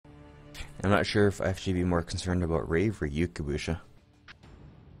I'm not sure if I should be more concerned about Rave or you, Kabusha.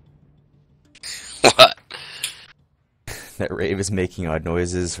 What? That Rave is making odd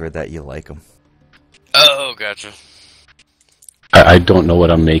noises or that you like him. Oh, gotcha. I don't know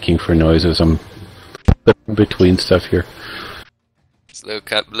what I'm making for noises. I'm between stuff here. It's a little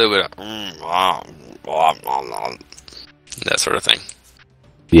bit of that sort of thing.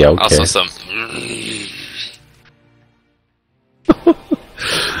 Yeah, okay. Also some.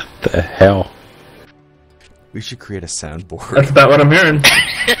 The hell? We should create a soundboard. That's about what I'm hearing.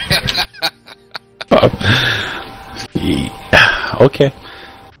 Yeah, okay.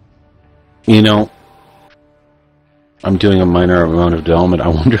 You know, I'm doing a minor amount of development. I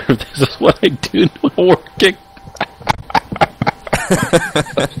wonder if this is what I do not working.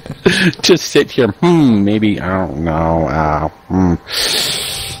 Just sit here. Maybe, I don't know.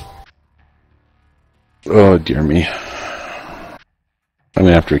 Oh, dear me. I'm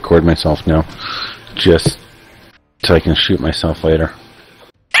gonna have to record myself now. Just so I can shoot myself later.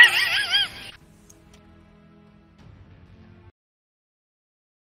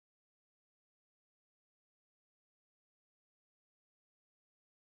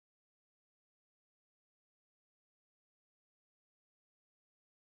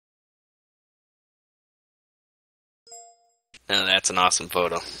 Oh, that's an awesome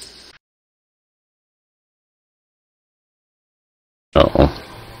photo. Uh-oh.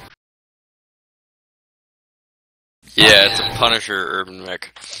 Yeah, it's a Punisher urban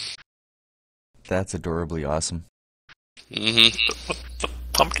mech. That's adorably awesome. The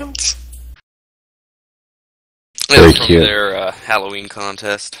pumpkins? It Very was from cute. their Halloween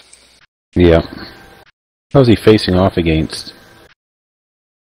contest. Yeah. How's he facing off against?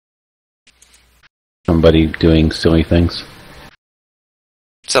 Somebody doing silly things?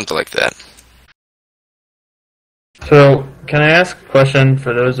 Something like that. So, can I ask a question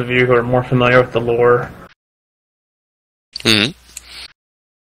for those of you who are more familiar with the lore? Mm-hmm.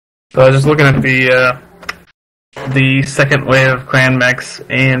 So I was just looking at the second wave of clan mechs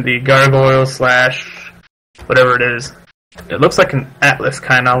and the gargoyle / whatever it is. It looks like an atlas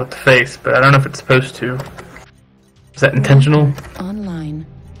kind of with the face, but I don't know if it's supposed to. Is that intentional? Online.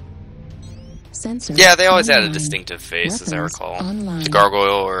 Sensor Yeah, they always had a online. distinctive face, as I Weapons recall. online. The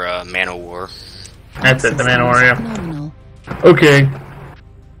Gargoyle or Man of War. That's it, the man warrior. Nominal. Okay.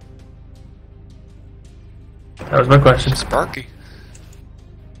 That was my question. Sparky.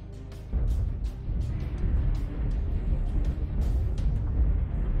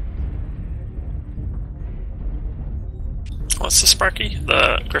 What's the Sparky?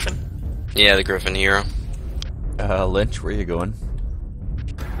 The Griffin? Yeah, the Griffin hero. Lynch, where you going?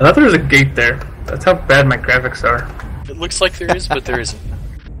 I thought there was a gate there. That's how bad my graphics are. It looks like there is, but there isn't.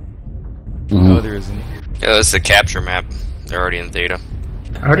 No, there isn't. Yeah, it's the capture map. They're already in theta.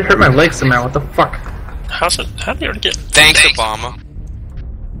 I already hurt my leg somehow. What the fuck? How did they already get? Thanks, Obama.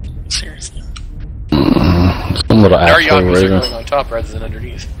 Seriously. Some little Our asshole Yakuza are raven. going on top rather than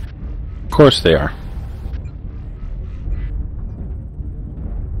underneath. Of course they are.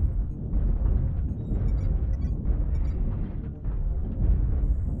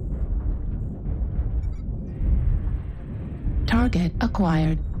 Target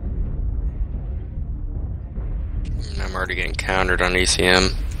acquired. I'm already getting countered on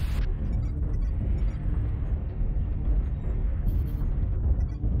ECM.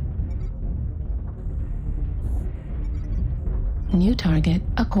 New target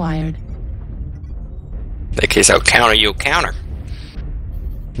acquired. In that case, I'll counter you, counter.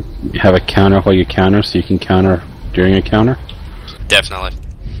 You have a counter while you counter, so you can counter during a counter? Definitely.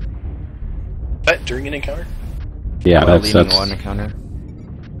 What, during an encounter? Yeah, While that's... leaving on a counter.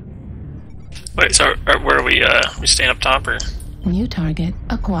 Wait, so where are we staying up top, or? New target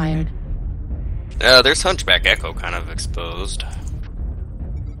acquired. There's Hunchback Echo kind of exposed.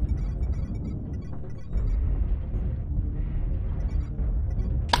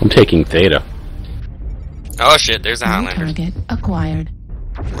 I'm taking Theta. Oh shit, there's a New Highlander. target acquired.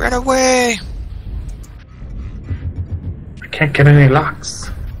 Run away! I can't get any locks.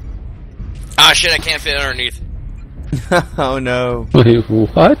 Ah shit, I can't fit underneath. Oh no. Wait,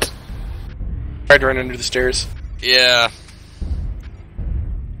 what? Tried to run under the stairs. Yeah.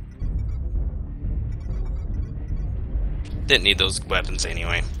 Didn't need those weapons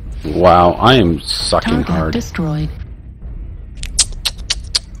anyway. Wow, I am sucking Target hard. destroyed.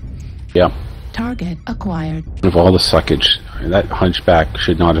 Yeah. Target acquired. Of all the suckage, that hunchback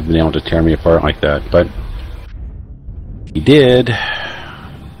should not have been able to tear me apart like that, but he did.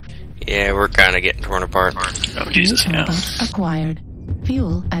 Yeah, we're kind of getting torn apart. Oh Jesus, New yeah. target acquired.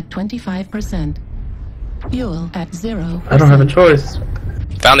 Fuel at 25%. Fuel at 0. I don't have a choice.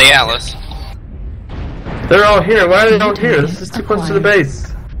 Found the Atlas. They're all here. Why are they all here? This is too close to the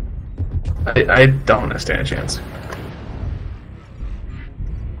base. I don't understand a chance.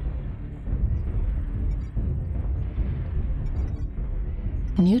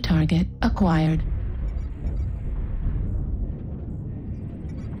 New target acquired.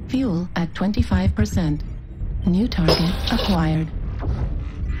 Fuel at 25%. New target acquired.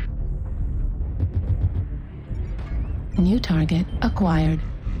 New target acquired.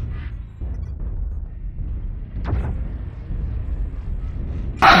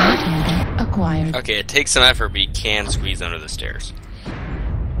 New target acquired. Okay, it takes some effort, but you can squeeze under the stairs.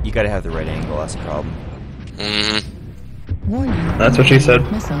 You gotta have the right angle, that's the problem. Mm-hmm. Warning. That's what she said.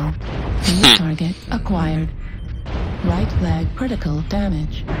 Missile. New target acquired. Right leg critical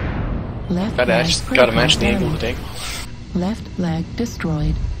damage. Left leg Gotta critical match the angle of the damage. tank. Left leg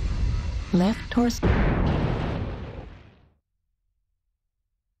destroyed. Left torso.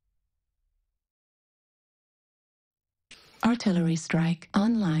 Artillery strike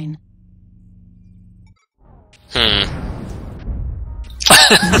online. New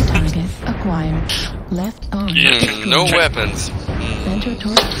target acquired. Left arm. No destroyed. weapons. Center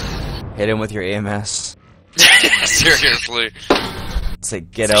torso. Hit him with your AMS. Seriously. It's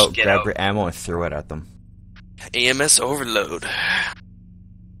like, get out, grab your ammo, and throw it at them. AMS overload.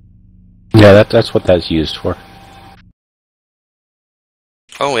 Yeah, that's what that's used for.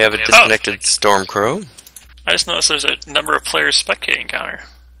 Oh, we have a disconnected Stormcrow. I just noticed there's a number of players spectating counter.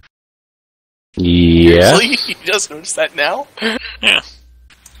 Yeah. Really? You just noticed that now? Yeah.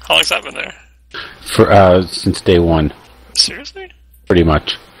 How long's that been there? For since day one, Seriously? pretty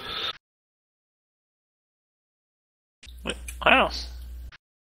much. Wow.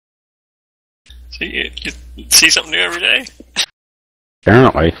 So you see something new every day?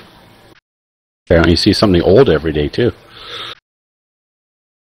 Apparently. Apparently, you see something old every day too.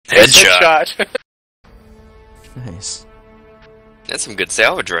 Headshot. Nice. That's some good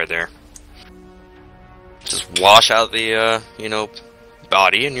salvage right there. Just wash out the,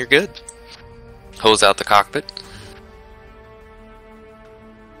 body and you're good. Hose out the cockpit.